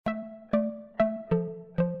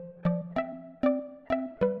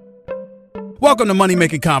Welcome to Money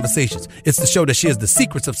Making Conversations. It's the show that shares the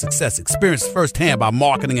secrets of success, experienced firsthand by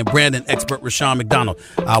marketing and branding expert Rushion McDonald.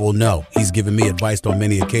 I will know he's given me advice on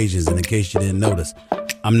many occasions, and in case you didn't notice,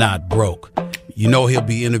 I'm not broke. You know he'll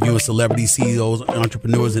be interviewing celebrity CEOs,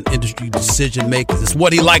 entrepreneurs, and industry decision makers. It's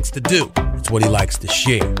what he likes to do. It's what he likes to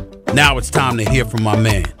share. Now it's time to hear from my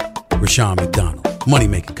man, Rushion McDonald. Money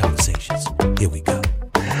Making Conversations. Here we go.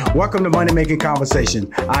 Welcome to Money Making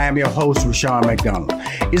Conversation. I am your host, Rushion McDonald.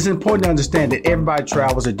 It's important to understand that everybody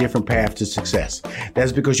travels a different path to success.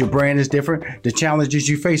 That's because your brand is different. The challenges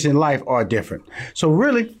you face in life are different. So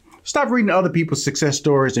really, stop reading other people's success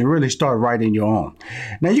stories and really start writing your own.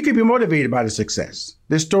 Now, you can be motivated by the success.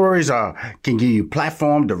 Their stories can give you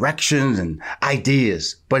platform, directions, and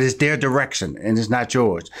ideas, but it's their direction and it's not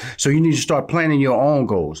yours. So you need to start planning your own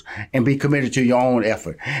goals and be committed to your own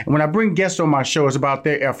effort. And when I bring guests on my show, it's about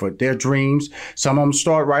their effort, their dreams. Some of them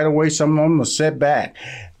start right away, some of them are set back.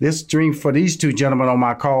 This dream for these two gentlemen on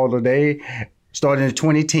my call today started in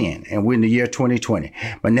 2010, and we're in the year 2020.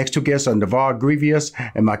 My next two guests are Navarr, Grevious,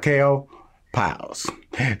 and Mikael, Pyles.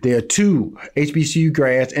 They are two HBCU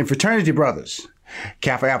grads and fraternity brothers.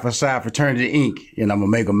 Kappa Alpha Psi Fraternity Inc. And I'm a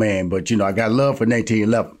mega man, but I got love for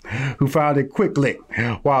 1911, who founded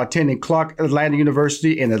QuickLiq while attending Clark Atlanta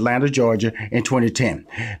University in Atlanta, Georgia in 2010.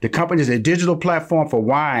 The company is a digital platform for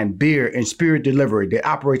wine, beer, and spirit delivery that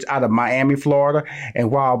operates out of Miami, Florida,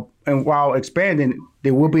 and while expanding,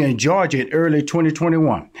 they will be in Georgia in early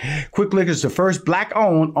 2021. QuickLiq is the first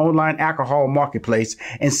Black-owned online alcohol marketplace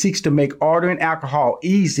and seeks to make ordering alcohol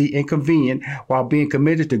easy and convenient while being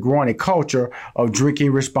committed to growing a culture of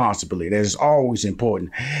drinking responsibly. That is always important.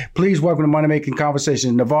 Please welcome to Money Making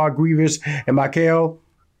Conversations, Navarr, Grevious, and Mikael,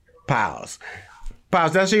 Pyles.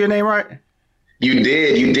 Pyles, did I say your name right? You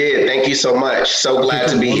did. Thank you so much. So glad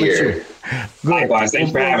to be here. Likewise,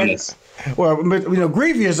 thanks for having us. Well,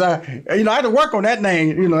 Grevious, I had to work on that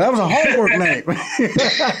name. That was a homework name.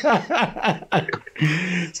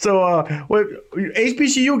 So,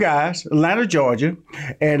 HBCU guys, Atlanta, Georgia,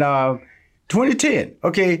 and 2010.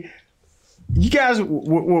 Okay, you guys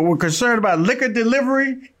were concerned about liquor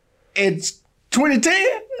delivery in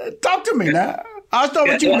 2010? Talk to me now. I'll start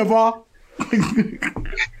with you, Navarr.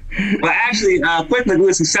 Well, actually, QuickLiq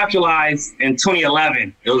was conceptualized in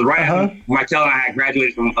 2011. It was right after Mikael and I had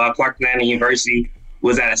graduated from Clark Atlanta University,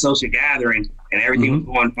 was at a social gathering, and everything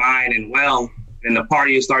was going fine and well. And the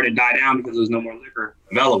party started to die down because there was no more liquor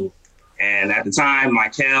available. And at the time,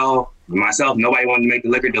 Mikael and myself, nobody wanted to make the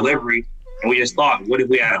liquor delivery. And we just thought, what if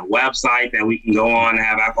we had a website that we can go on and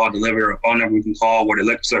have alcohol delivered, or a phone number we can call where the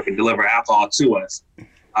liquor store can deliver alcohol to us?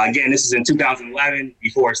 Again, this is in 2011,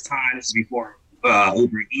 before its time. This is before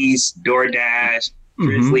Uber Eats, DoorDash,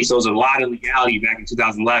 Drizzly. So it was a lot of legality back in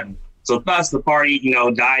 2011. So thus the party,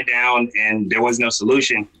 died down and there was no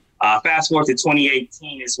solution. Fast forward to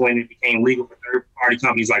 2018 is when it became legal for third-party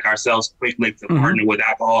companies like ourselves, QuickLiq, to partner with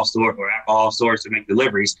alcohol stores to make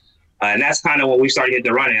deliveries. And that's kind of what we started hitting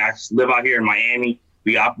the running. I live out here in Miami.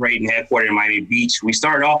 We operate and headquartered in Miami Beach. We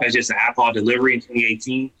started off as just an alcohol delivery in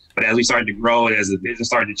 2018, but as we started to grow and as the business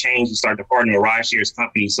started to change, we started to partner with RideShares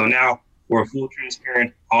companies. So now we're a full,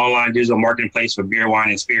 transparent, online digital marketing place for beer, wine,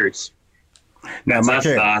 and spirits. Now,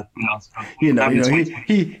 Mikael, he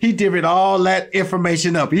divvied all that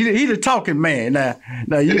information up. He the talking man.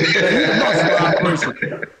 Now you the muscle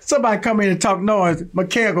operation. Somebody come in and talk noise,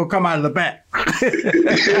 Mikael gonna come out of the back.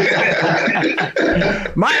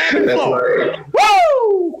 Miami, Florida.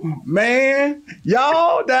 Woo! Man,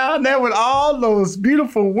 y'all down there with all those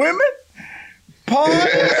beautiful women.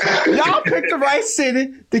 Y'all picked the right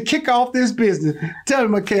city to kick off this business. Tell me,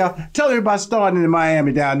 Mikael, tell me about starting in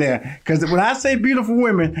Miami down there. Because when I say beautiful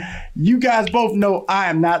women, you guys both know I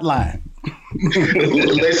am not lying.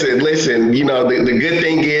 Listen, the good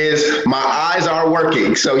thing is my eyes are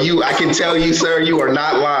working. So I can tell you, sir, you are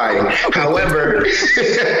not lying. However,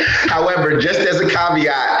 just as a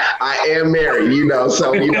caveat, I am married,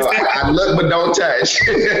 so, I look but don't touch.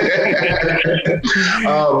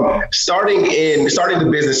 Starting the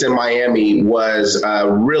business in Miami was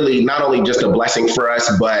really not only just a blessing for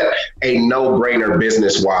us, but a no-brainer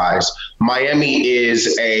business-wise. Miami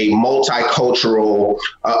is a multicultural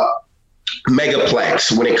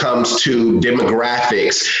megaplex when it comes to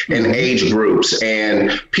demographics and age groups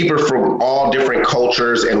and people from all different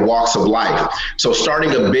cultures and walks of life. So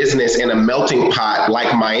starting a business in a melting pot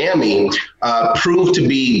like Miami proved to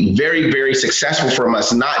be very, very successful from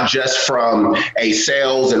us, not just from a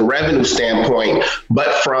sales and revenue standpoint,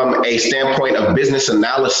 but from a standpoint of business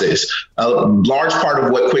analysis. A large part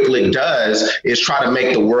of what QuickLiq does is try to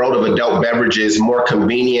make the world of adult beverages more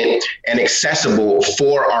convenient and accessible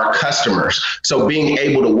for our customers. So being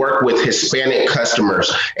able to work with Hispanic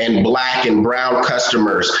customers and Black and brown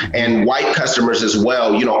customers and white customers as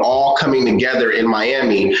well, all coming together in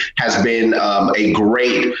Miami has been a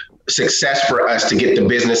great success for us to get the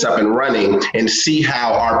business up and running and see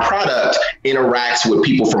how our product interacts with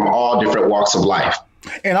people from all different walks of life.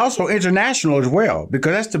 And also international as well,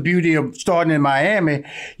 because that's the beauty of starting in Miami.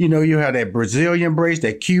 You have that Brazilian base,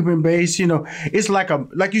 that Cuban base. It's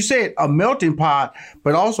like you said, a melting pot,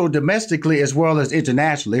 but also domestically as well as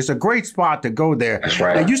internationally. It's a great spot to go there. That's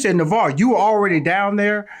right. Now, you said, Navarr, you were already down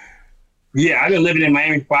there? Yeah, I've been living in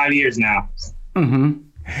Miami for 5 years now. Mm-hmm.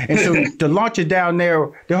 And so to launch it down there,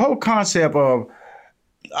 the whole concept of,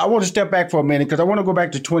 I want to step back for a minute because I want to go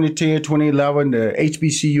back to 2010, 2011, the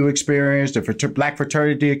HBCU experience, the Black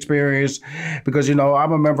fraternity experience, because, I'm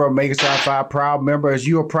a member of Omega Psi Phi, proud member, as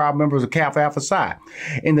you're a proud member of Kappa Alpha Psi.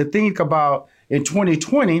 And to think about in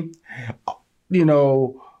 2020,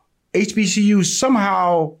 HBCUs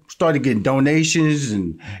somehow started getting donations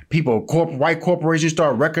and white corporations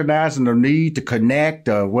started recognizing the need to connect,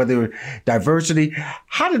 whether diversity.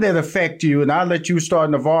 How did that affect you? And I'll let you start,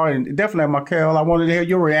 Navarr, and definitely, Mikael, I wanted to hear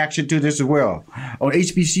your reaction to this as well on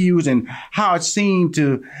HBCUs and how it seemed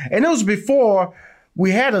to, and it was before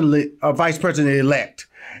we had a vice president-elect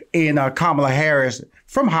in Kamala Harris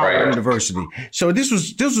from Howard University. So this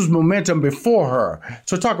was momentum before her.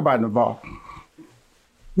 So talk about it, Navarr.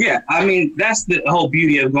 Yeah, I mean, that's the whole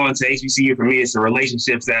beauty of going to HBCU for me is the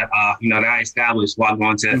relationships that, that I established while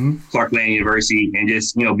going to Clark Atlanta University and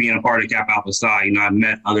just, being a part of Kappa Alpha Psi. I've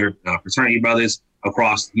met other fraternity brothers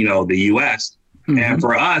across, the U.S. And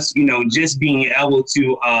for us, just being able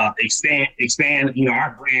to expand,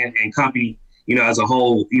 our brand and company, as a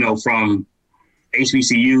whole, from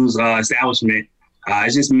HBCU's establishment,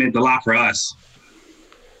 it's just meant a lot for us.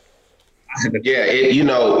 Yeah,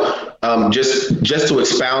 just to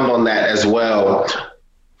expound on that as well,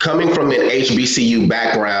 coming from an HBCU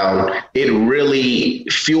background, it really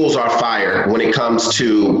fuels our fire when it comes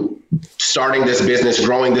to starting this business,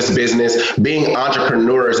 growing this business, being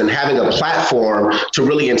entrepreneurs and having a platform to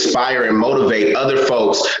really inspire and motivate other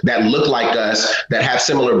folks that look like us, that have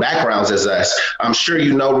similar backgrounds as us. I'm sure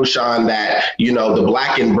Rushion, that, the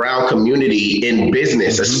Black and brown community in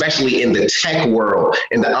business, especially in the tech world,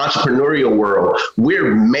 in the entrepreneurial world,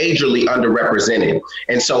 we're majorly underrepresented.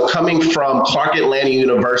 And so coming from Clark Atlanta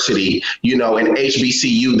University, an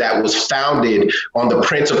HBCU that was founded on the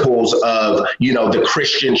principles of, the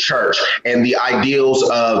Christian church and the ideals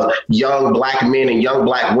of young Black men and young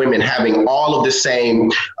Black women having all of the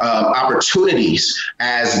same opportunities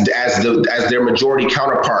as their majority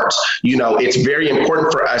counterparts. It's very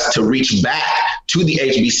important for us to reach back to the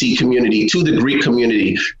HBC community, to the Greek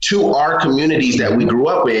community, to our communities that we grew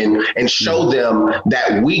up in, and show them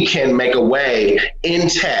that we can make a way in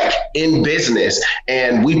tech, in business.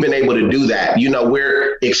 And we've been able to do that.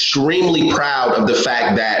 We're extremely proud of the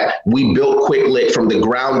fact that we built QuickLiq from the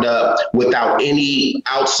ground up without any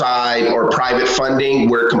outside or private funding.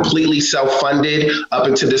 We're completely self-funded up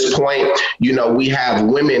until this point. We have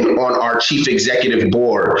women on our chief executive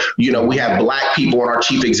board. We have Black people on our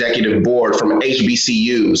chief executive board from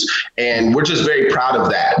HBCUs. And we're just very proud of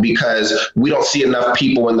that because we don't see enough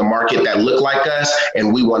people in the market that look like us,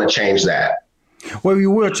 and we want to change that. Well, we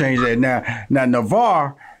will change that. Now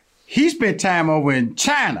Navarr, he spent time over in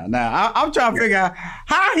China. Now, I'm trying to figure out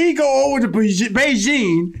how he go over to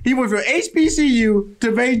Beijing. He went from HBCU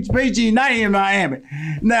to Beijing, not in Miami.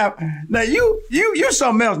 Now you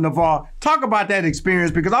something else, Navarr. Talk about that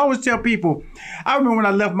experience, because I always tell people, I remember when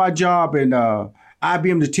I left my job in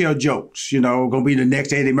IBM to tell jokes, going to be the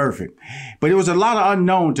next Eddie Murphy. But there was a lot of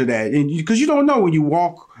unknown to that. And because you don't know when you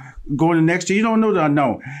walk, going to next to, you don't know the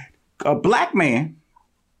unknown. A Black man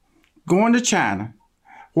going to China.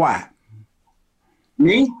 Why?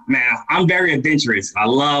 Me? Now, I'm very adventurous. I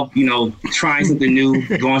love, trying something new,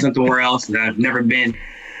 going somewhere else that I've never been.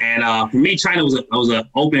 And for me, China was an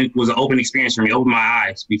open experience for me, opened my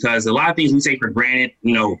eyes, because a lot of things we take for granted,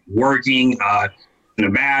 working, in the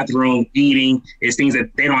bathroom, eating, is things that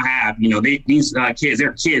they don't have. These kids,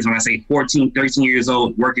 they're kids, when I say 14, 13 years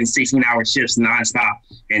old, working 16-hour shifts nonstop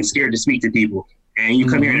and scared to speak to people. And you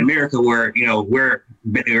come here in America where, we're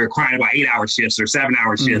requiring about 8-hour shifts or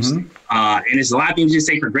 7-hour shifts. And it's a lot of things you just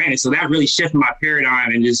take for granted. So that really shifted my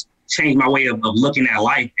paradigm and just changed my way of looking at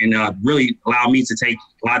life, and really allowed me to take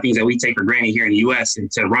a lot of things that we take for granted here in the U.S.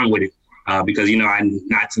 and to run with it. because, you know, I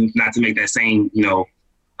not to make that same, you know,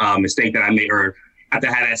 mistake that I made, or not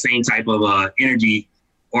to have that same type of energy,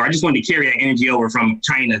 or I just wanted to carry that energy over from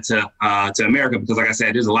China to America, because like I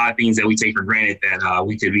said, there's a lot of things that we take for granted that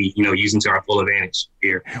we could be, you know, using to our full advantage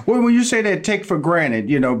here. Well, when you say that take for granted,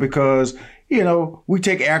 you know, because, you know, we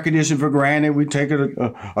take air conditioning for granted. We take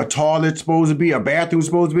a toilet supposed to be, a bathroom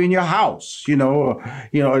supposed to be in your house. You know,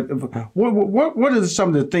 what are some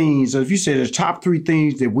of the things? If you say there's top 3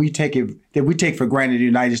 things that we take for granted in the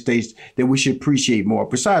United States that we should appreciate more,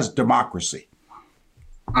 besides democracy?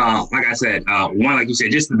 Like I said, one, like you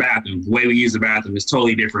said, just the bathroom. The way we use the bathroom is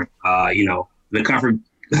totally different. You know, the comfort.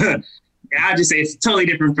 I'll just say it's totally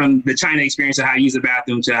different from the China experience of how you use the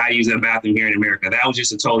bathroom to how you use the bathroom here in America. That was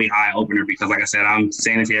just a totally eye opener because, like I said, I'm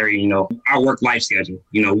sanitary. You know, our work-life schedule.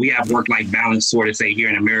 You know, we have work-life balance, sort of say here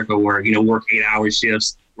in America, where, you know, work 8-hour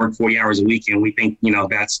shifts, work 40 hours a week, and we think, you know,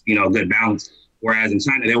 that's, you know, a good balance. Whereas in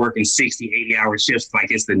China, they're working 60, 80-hour shifts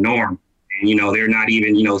like it's the norm. And, you know, they're not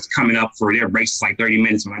even, you know, coming up for their breaks like 30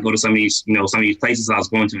 minutes. When I go to some of these, you know, some of these places I was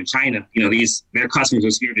going to in China, you know, their customers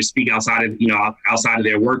are scared to speak outside of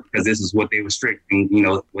their work because this is what they restrict and, you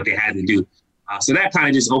know, what they had to do. So that kind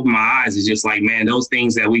of just opened my eyes. It's just like, man, those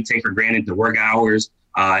things that we take for granted, the work hours,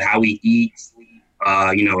 how we eat, sleep,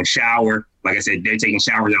 you know, shower. Like I said, they're taking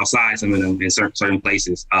showers outside, some of them in certain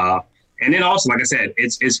places. And then also, like I said,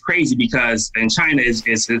 it's crazy because in China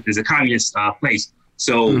is a communist place.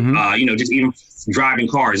 So, you know, just even driving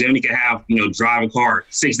cars, they only can have, you know, drive a car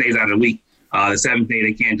 6 days out of the week. The 7th day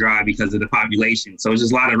they can't drive because of the population. So it's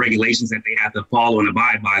just a lot of regulations that they have to follow and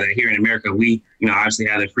abide by that here in America, we, you know, obviously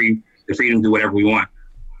have the freedom to do whatever we want.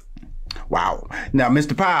 Wow. Now,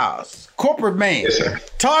 Mr. Pyles, corporate man. Yes, sir.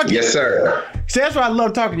 Talking. Yes, sir. See, that's why I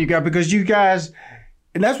love talking to you guys, because you guys,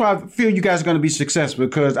 and that's why I feel you guys are going to be successful,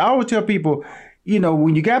 because I always tell people, you know,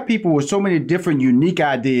 when you got people with so many different unique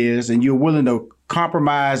ideas and you're willing to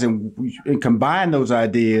compromise and combine those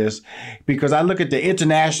ideas, because I look at the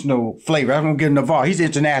international flavor. I'm going to give Navarr. He's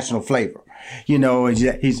international flavor. You know,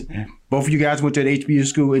 he's both of you guys went to the HBU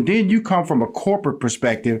school, and then you come from a corporate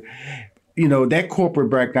perspective. You know, that corporate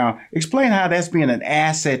background. Explain how that's being an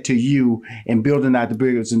asset to you in building out the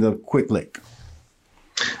business in the QuickLiq.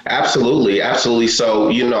 Absolutely. Absolutely. So,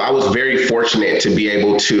 you know, I was very fortunate to be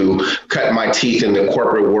able to cut my teeth in the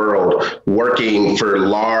corporate world, working for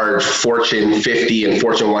large Fortune 50 and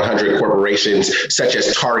Fortune 100 corporations, such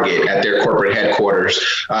as Target at their corporate headquarters.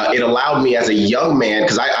 It allowed me as a young man,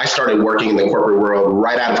 because I started working in the corporate world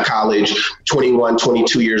right out of college, 21,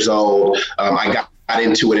 22 years old. I got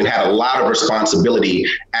into it and had a lot of responsibility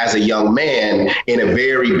as a young man in a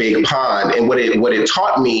very big pond. And what it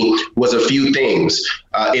taught me was a few things.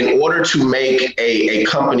 In order to make a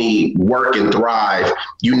company work and thrive,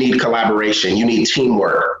 you need collaboration, you need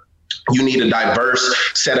teamwork. You need a diverse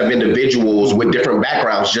set of individuals with different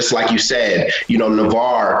backgrounds, just like you said. You know,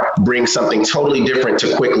 Navarr brings something totally different to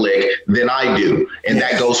QuickLiq than I do. And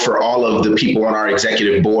that goes for all of the people on our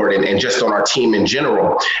executive board and just on our team in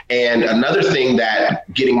general. And another thing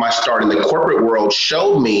that getting my start in the corporate world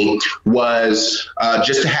showed me was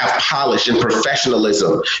just to have polish and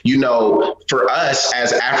professionalism. You know, for us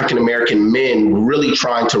as African-American men really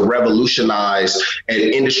trying to revolutionize an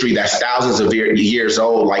industry that's thousands of years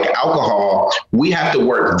old, like alcohol, we have to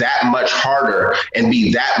work that much harder and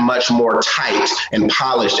be that much more tight and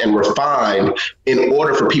polished and refined in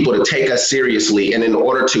order for people to take us seriously and in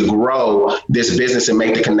order to grow this business and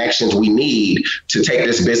make the connections we need to take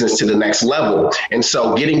this business to the next level. And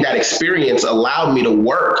so getting that experience allowed me to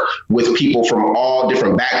work with people from all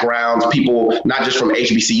different backgrounds, people not just from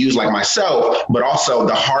HBCUs like myself, but also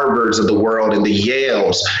the Harvards of the world and the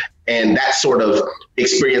Yales. And that sort of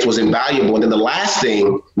experience was invaluable. And then the last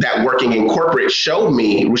thing that working in corporate showed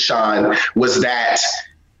me, Rushion, was that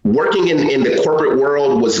working in the corporate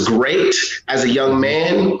world was great as a young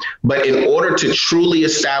man, but in order to truly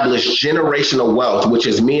establish generational wealth, which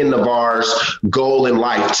is me and Navarr's goal in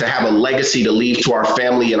life, to have a legacy to leave to our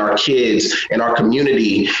family and our kids and our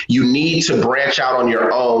community, you need to branch out on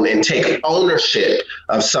your own and take ownership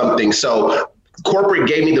of something. So corporate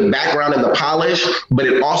gave me the background and the polish, but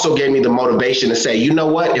it also gave me the motivation to say, you know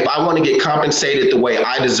what, if I want to get compensated the way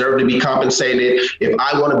I deserve to be compensated, if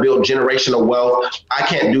I want to build generational wealth, I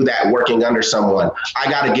can't do that working under someone. I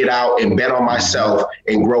got to get out and bet on myself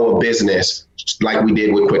and grow a business like we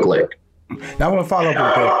did with QuickLiq. Now I want to follow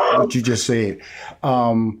up with what you just said.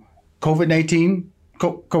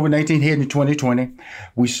 COVID-19 hit in 2020.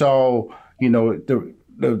 We saw, you know, the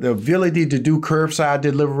ability to do curbside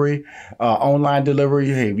delivery, online delivery.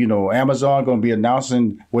 Hey, you know, Amazon going to be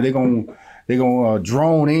announcing where they're going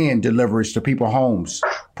drone in deliveries to people's homes,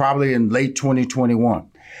 probably in late 2021.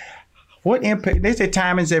 What impact? They say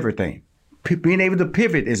timing is everything. Being able to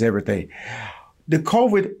pivot is everything. The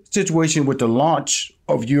COVID situation with the launch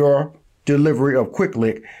of your delivery of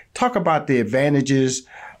QuickLiq, talk about the advantages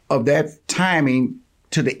of that timing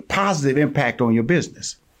to the positive impact on your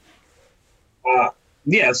business.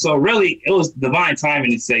 Yeah, so really, it was divine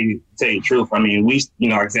timing to tell you the truth. I mean, we,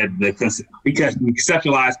 like I said, because we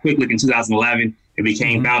conceptualized QuickLiq in 2011, it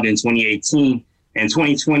became founded in 2018. And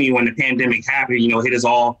 2020, when the pandemic happened, hit us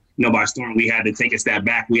all, by storm, we had to take a step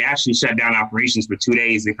back. We actually shut down operations for 2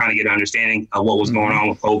 days to kind of get an understanding of what was going on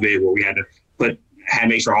with COVID, where we had to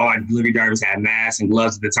make sure all our delivery drivers had masks and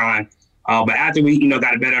gloves at the time. But after we,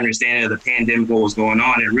 got a better understanding of the pandemic, what was going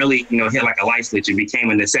on, it really, hit like a light switch. It became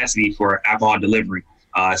a necessity for alcohol delivery,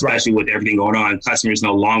 especially with everything going on. Customers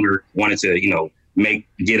no longer wanted to,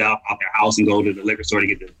 get up out their house and go to the liquor store to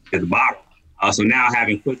get the bottle. So now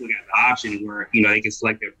having QuickLiq as the option where, they can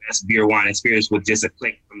select their best beer, wine, and spirits with just a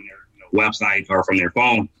click from their website or from their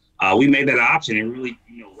phone. We made that an option and really,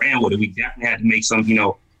 ran with it. We definitely had to make some,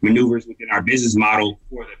 maneuvers within our business model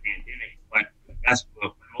for the pandemic, but that's for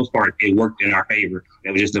the most part, it worked in our favor. It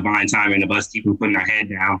was just divine timing of us keeping putting our head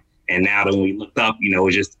down. And now that when we looked up, it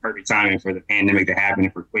was just perfect timing for the pandemic to happen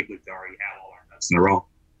and for QuickLiq to already have all our ducks in a row.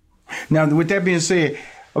 Now, with that being said,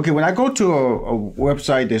 okay, when I go to a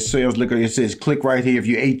website that sells liquor, it says click right here. If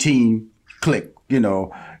you're 18, click,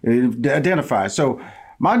 it identifies. So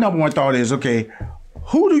my number one thought is, okay,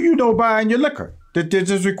 who do you know buying your liquor that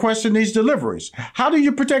is requesting these deliveries? How do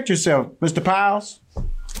you protect yourself, Mr. Pyles?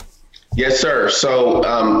 Yes, sir. So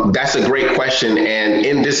that's a great question. And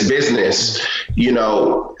in this business,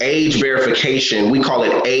 age verification, we call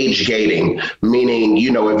it age gating, meaning,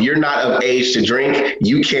 if you're not of age to drink,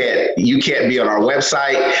 you can't be on our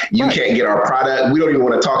website. You can't get our product. We don't even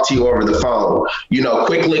want to talk to you over the phone.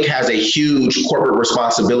 QuickLiq has a huge corporate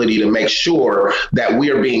responsibility to make sure that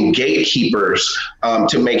we are being gatekeepers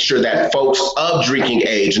to make sure that folks of drinking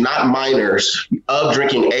age, not minors, of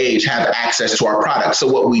drinking age have access to our product.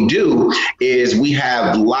 So what we do is we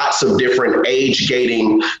have lots of different age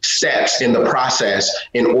gating steps in the process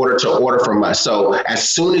in order to order from us. So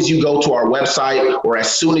as soon as you go to our website or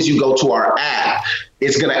as soon as you go to our app,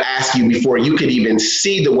 it's going to ask you before you could even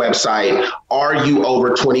see the website, are you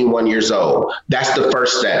over 21 years old? That's the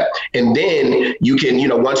first step. And then you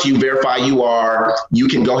can, once you verify you are, you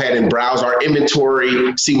can go ahead and browse our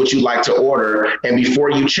inventory, see what you like to order. And before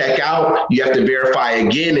you check out, you have to verify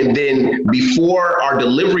again. And then before our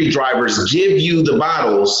delivery drivers give you the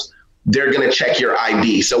bottles, they're going to check your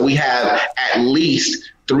ID. So we have at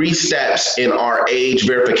least 3 steps in our age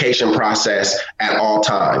verification process at all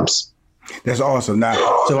times. That's awesome. Now,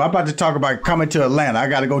 so I'm about to talk about coming to Atlanta. I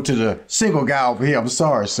got to go to the single guy over here. I'm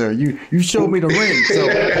sorry, sir. You showed me the ring.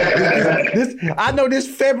 So I know this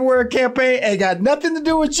February campaign ain't got nothing to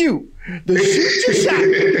do with you. The shoot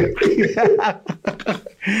your shot.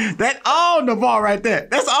 That all Navarr right there.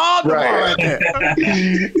 That's all Navarr right there.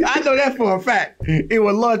 I know that for a fact. It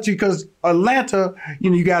will launch you because Atlanta,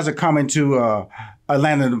 you guys are coming to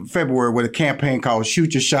Atlanta in February with a campaign called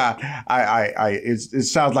Shoot Your Shot. It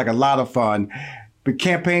sounds like a lot of fun. But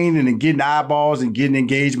campaigning and getting eyeballs and getting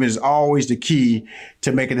engagement is always the key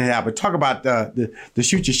to making it happen. Talk about the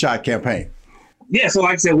Shoot Your Shot campaign. Yeah, so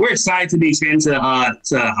like I said, we're excited to be expanding to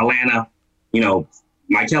Atlanta.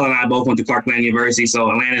 Mikael and I both went to Clark Atlanta University,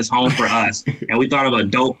 so Atlanta is home for us. And we thought of a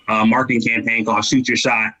dope marketing campaign called Shoot Your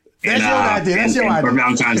Shot. That's your idea. That's your idea. For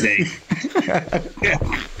Valentine's Day.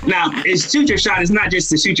 Now, Shoot Your Shot is not just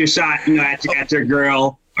to shoot your shot, at your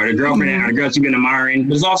girl or the girlfriend or the girls you've been admiring,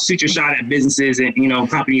 but it's also shoot your shot at businesses and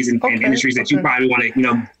companies and industries that you probably want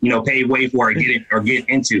to pave way for or get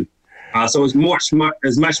into. So it's much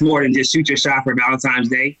more than just shoot your shot for Valentine's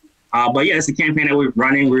Day. But yeah, it's a campaign that we're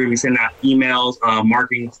running. We're going to be sending out emails,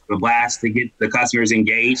 marketing the blast to get the customers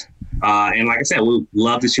engaged. And like I said, we'd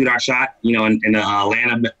love to shoot our shot, in the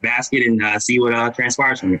Atlanta basket and see what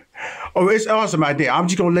transpires from it. Oh, it's an awesome idea. I'm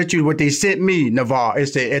just going to let you what they sent me, Navarr.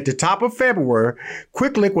 It's that at the top of February,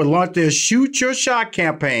 QuickLiq will launch their Shoot Your Shot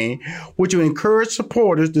campaign, which will encourage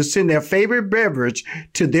supporters to send their favorite beverage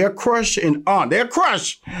to their crush and aunt. Their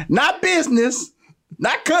crush, not business,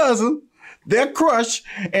 not cousin. Their crush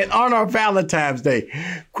and honor Valentine's Day.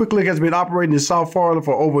 QuickLiq has been operating in South Florida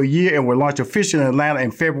for over a year and will launch officially in Atlanta in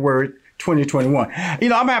February 2021.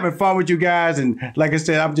 I'm having fun with you guys. And like I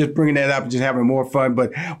said, I'm just bringing that up and just having more fun.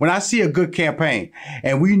 But when I see a good campaign,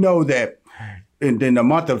 and we know that in the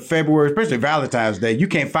month of February, especially Valentine's Day, you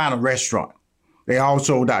can't find a restaurant. They all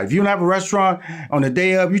sold out. If you don't have a restaurant on the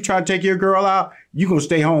day of, you try to take your girl out, you're going to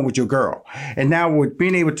stay home with your girl. And now with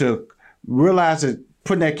being able to realize that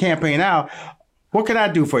putting that campaign out, What can I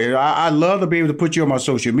do for you? I love to be able to put you on my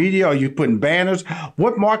social media. Are you putting banners?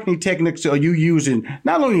 What marketing techniques are you using,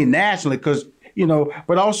 not only nationally,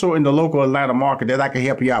 but also in the local Atlanta market that I can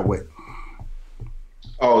help you out with?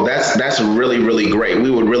 Oh, that's really, really great.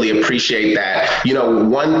 We would really appreciate that.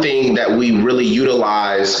 One thing that we really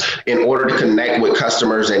utilize in order to connect with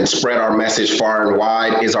customers and spread our message far and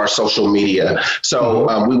wide is our social media.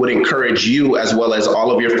 So we would encourage you, as well as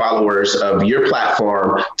all of your followers of your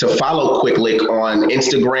platform, to follow QuickLiq on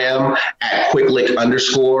Instagram at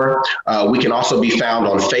QuickLiq_. We can also be found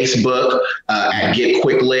on Facebook at Get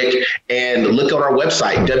QuickLiq, and look on our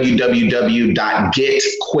website,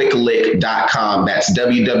 www.getquickliq.com. That's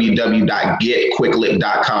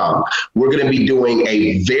www.getquickliq.com. We're going to be doing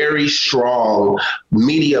a very strong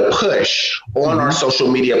media push on our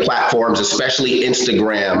social media platforms, especially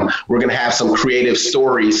Instagram. We're going to have some creative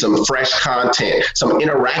stories, some fresh content, some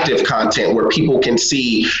interactive content where people can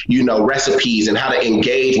see, recipes and how to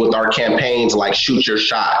engage with our campaigns like Shoot Your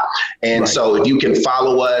Shot. And so if you can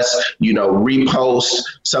follow us, repost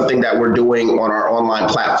something that we're doing on our online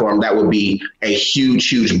platform, that would be a huge,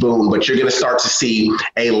 huge boom. But you're going to start to see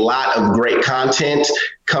a lot of great content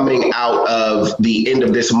coming out of the end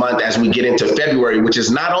of this month as we get into February, which is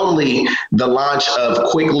not only the launch of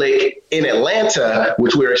QuickLiq in Atlanta,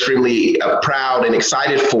 which we're extremely proud and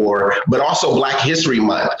excited for, but also Black History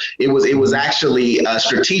Month. It was actually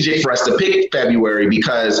strategic for us to pick February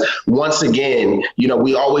because, once again,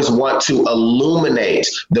 we always want to illuminate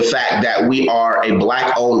the fact that we are a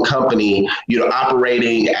Black-owned company,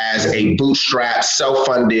 operating as a bootstrap,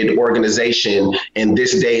 self-funded organization in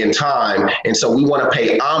this day and time. And so we want to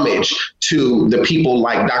pay homage to the people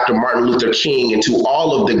like Dr. Martin Luther King and to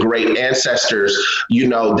all of the great ancestors,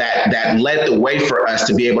 that led the way for us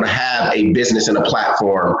to be able to have a business and a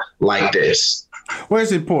platform like this. Well,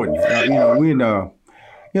 it's important. We're in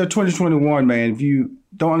 2021, man. If you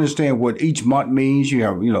don't understand what each month means, you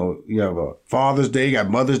have a Father's Day, you got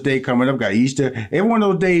Mother's Day coming up, got Easter. Every one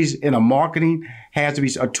of those days in a marketing has to be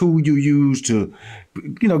a tool you use to,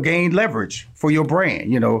 gain leverage for your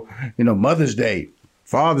brand. Mother's Day,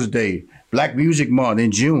 Father's Day, Black Music Month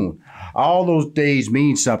in June. All those days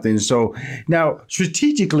mean something. So now,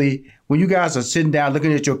 strategically, when you guys are sitting down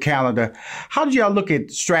looking at your calendar, how do y'all look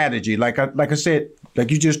at strategy? Like I said,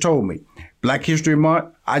 like you just told me, Black History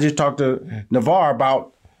Month, I just talked to Navarr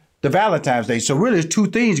about the Valentine's Day. So really, there's two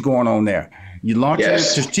things going on there. You launch it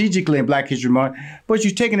strategically in Black History Month, but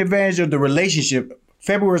you're taking advantage of the relationship.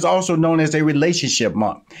 February is also known as a relationship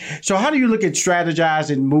month. So how do you look at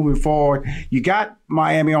strategizing moving forward? You got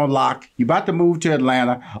Miami on lock. You're about to move to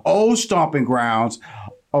Atlanta, old stomping grounds.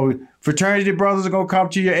 Oh, fraternity brothers are going to come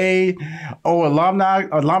to your aid. Oh, alumni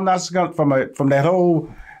from that whole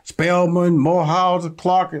Spelman, Morehouse,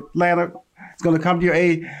 Clark, Atlanta is going to come to your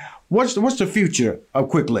aid. What's the future of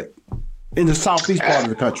QuickLiq in the southeast part of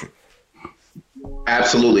the country?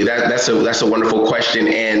 Absolutely. That's a wonderful question.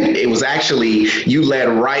 And it was actually, you led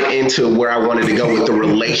right into where I wanted to go with the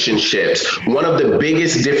relationships. One of the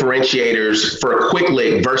biggest differentiators for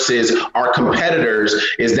QuickLiq versus our competitors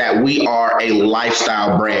is that we are a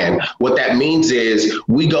lifestyle brand. What that means is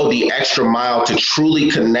we go the extra mile to truly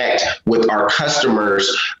connect with our customers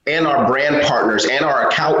and our brand partners and our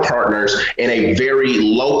account partners in a very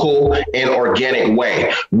local and organic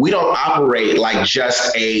way. We don't operate like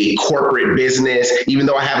just a corporate business. Even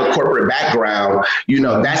though I have a corporate background,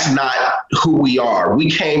 that's not who we are. We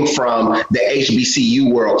came from the HBCU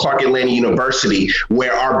world, Clark Atlanta University,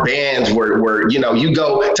 where our bands were you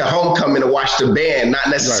go to homecoming to watch the band, not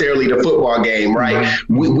necessarily the football game, right?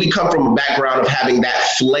 Mm-hmm. We come from a background of having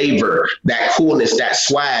that flavor, that coolness, that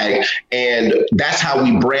swag, and that's how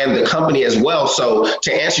we brand the company as well. So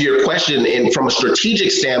to answer your question, and from a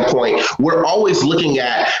strategic standpoint, we're always looking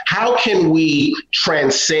at how can we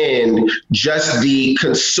transcend just the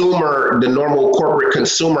consumer, the normal corporate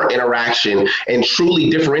consumer interaction, and truly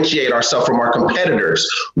differentiate ourselves from our competitors.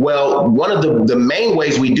 Well, one of the main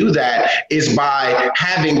ways we do that is by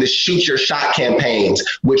having the Shoot Your Shot campaigns,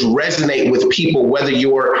 which resonate with people, whether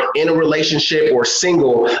you're in a relationship or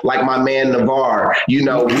single, like my man Navarr.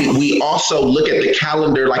 We also look at the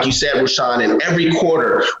calendar, like you said, Rushion, and every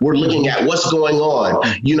quarter we're looking at what's going on,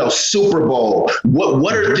 Super Bowl.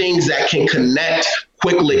 What are things that can connect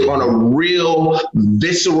QuickLiq on a real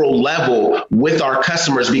visceral level with our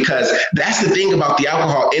customers, because that's the thing about the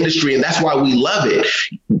alcohol industry, and that's why we love it.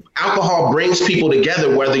 Alcohol brings people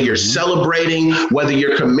together, whether you're celebrating, whether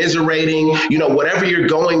you're commiserating, whatever you're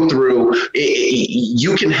going through,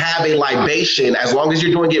 you can have a libation as long as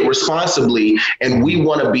you're doing it responsibly. And we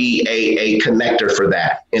want to be a connector for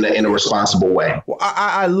that in a responsible way. Well,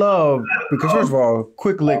 I love, because first of all,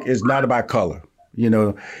 QuickLiq is not about color. You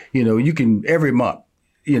know, you can every month,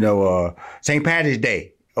 St. Patrick's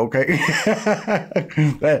Day. Okay.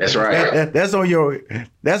 That's right.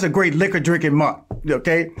 That's a great liquor drinking month.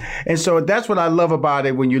 Okay. And so that's what I love about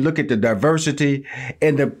it when you look at the diversity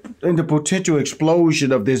and the potential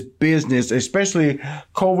explosion of this business, especially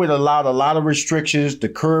COVID allowed a lot of restrictions, the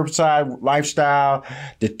curbside lifestyle,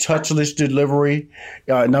 the touchless delivery,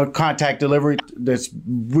 no contact delivery.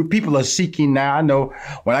 People are seeking now. I know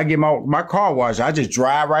when I get my car washed, I just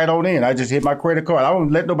drive right on in. I just hit my credit card. I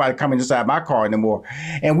don't let nobody come inside my car anymore.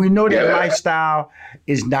 And we know that lifestyle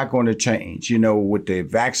is not going to change, with the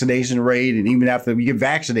vaccination rate. And even after we get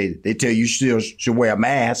vaccinated, they tell you still should wear a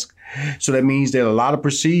mask. So that means that a lot of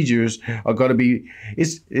procedures are going to be,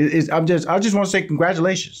 I just want to say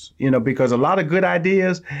congratulations, because a lot of good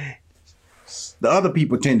ideas, the other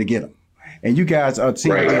people tend to get them. And you guys are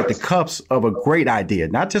seeing at the cups of a great idea,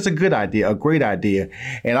 not just a good idea, a great idea.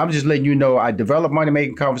 And I'm just letting you know, I develop Money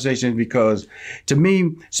Making Conversations because to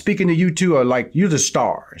me, speaking to you two are like, you're the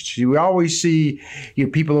stars. You always see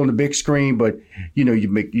people on the big screen, but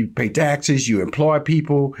you pay taxes, you employ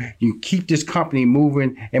people, you keep this company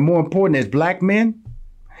moving. And more important, as Black men,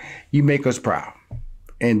 you make us proud.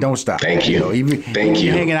 And don't stop. Thank you. Thank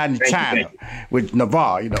you. Hanging out in China with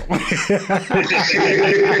Navarr,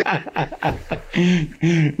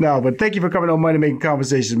 No, but thank you for coming on Money Making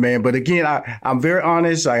Conversations, man. But again, I'm very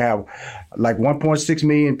honest. I have like 1.6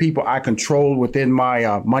 million people I control within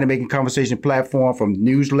my Money Making Conversation platform, from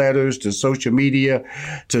newsletters to social media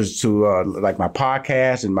to like my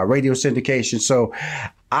podcast and my radio syndication. So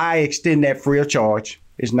I extend that free of charge.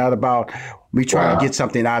 It's not about me trying to get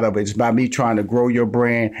something out of it. It's about me trying to grow your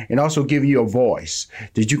brand and also giving you a voice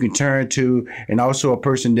that you can turn to, and also a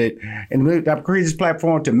person and I've created this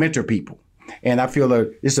platform to mentor people. And I feel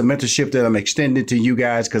that it's a mentorship that I'm extending to you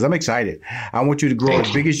guys because I'm excited. I want you to grow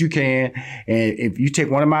as big as you can. And if you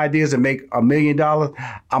take one of my ideas and make $1 million, I'm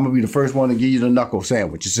going to be the first one to give you the knuckle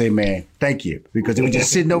sandwich and say, man, thank you. Because it was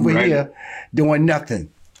just sitting over here doing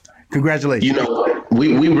nothing. Congratulations.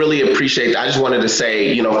 We really appreciate. I just wanted to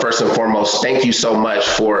say, first and foremost, thank you so much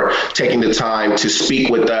for taking the time to speak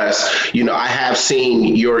with us. I have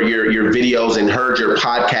seen your videos and heard your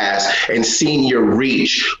podcast and seen your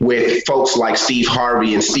reach with folks like Steve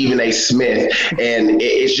Harvey and Stephen A. Smith. And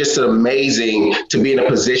it's just amazing to be in a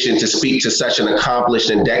position to speak to such an accomplished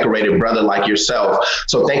and decorated brother like yourself.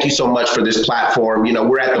 So thank you so much for this platform.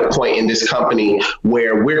 We're at the point in this company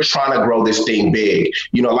where we're trying to grow this thing big.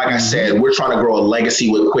 Like I said, we're trying to grow a legacy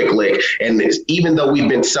with QuickLiq. And even though we've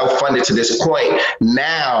been self-funded to this point,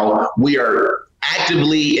 now we are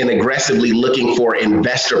actively and aggressively looking for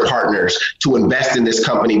investor partners to invest in this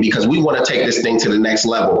company because we want to take this thing to the next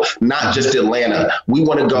level, not just Atlanta. We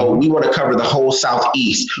want to cover the whole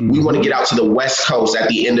Southeast. We want to get out to the West Coast at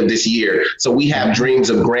the end of this year. So we have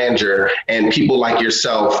dreams of grandeur, and people like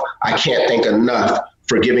yourself, I can't thank enough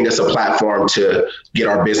for giving us a platform to get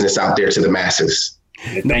our business out there to the masses.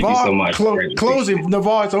 Thank you so much. Closing,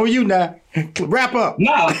 Navarr, it's on you now. Wrap up.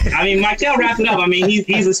 No, Mikael wrapped it up.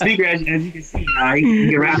 He's a speaker, as you can see. He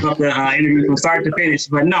can wrap up the interview from start to finish.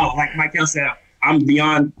 But no, like Mikael said, I'm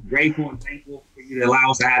beyond grateful and thankful for you to allow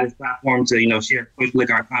us to have this platform to, share QuickLiq,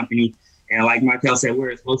 our company. And like Mikael said,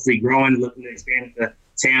 we're supposed to be growing, looking to expand to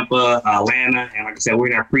Tampa, Atlanta. And like I said, we're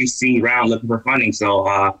in our pre-seed round looking for funding.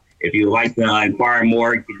 So if you'd like to inquire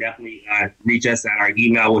more, you can definitely reach us at our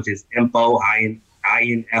email, which is info,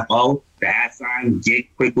 INFO,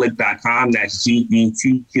 getquickliq.com. That's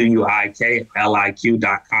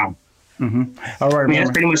GETQUIKLIQ.com. All right, man.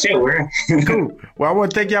 That's pretty much it. Cool. Well, I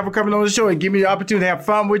want to thank y'all for coming on the show and give me the opportunity to have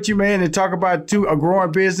fun with you, man, and talk about a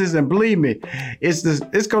growing business. And believe me, it's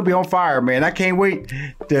going to be on fire, man. I can't wait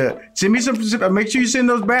to send me some. Make sure you send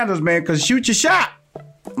those banners, man, because shoot your shot.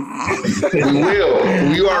 We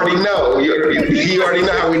will. You already know. You already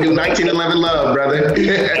know how we do 1911 love, brother.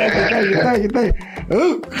 Thank you.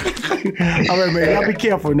 Ooh. All right, man. Y'all be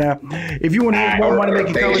careful now. If you want to hear more Money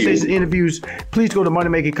Making Conversation interviews, please go to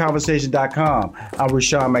moneymakingconversation.com. I'm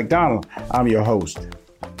Rushion McDonald. I'm your host.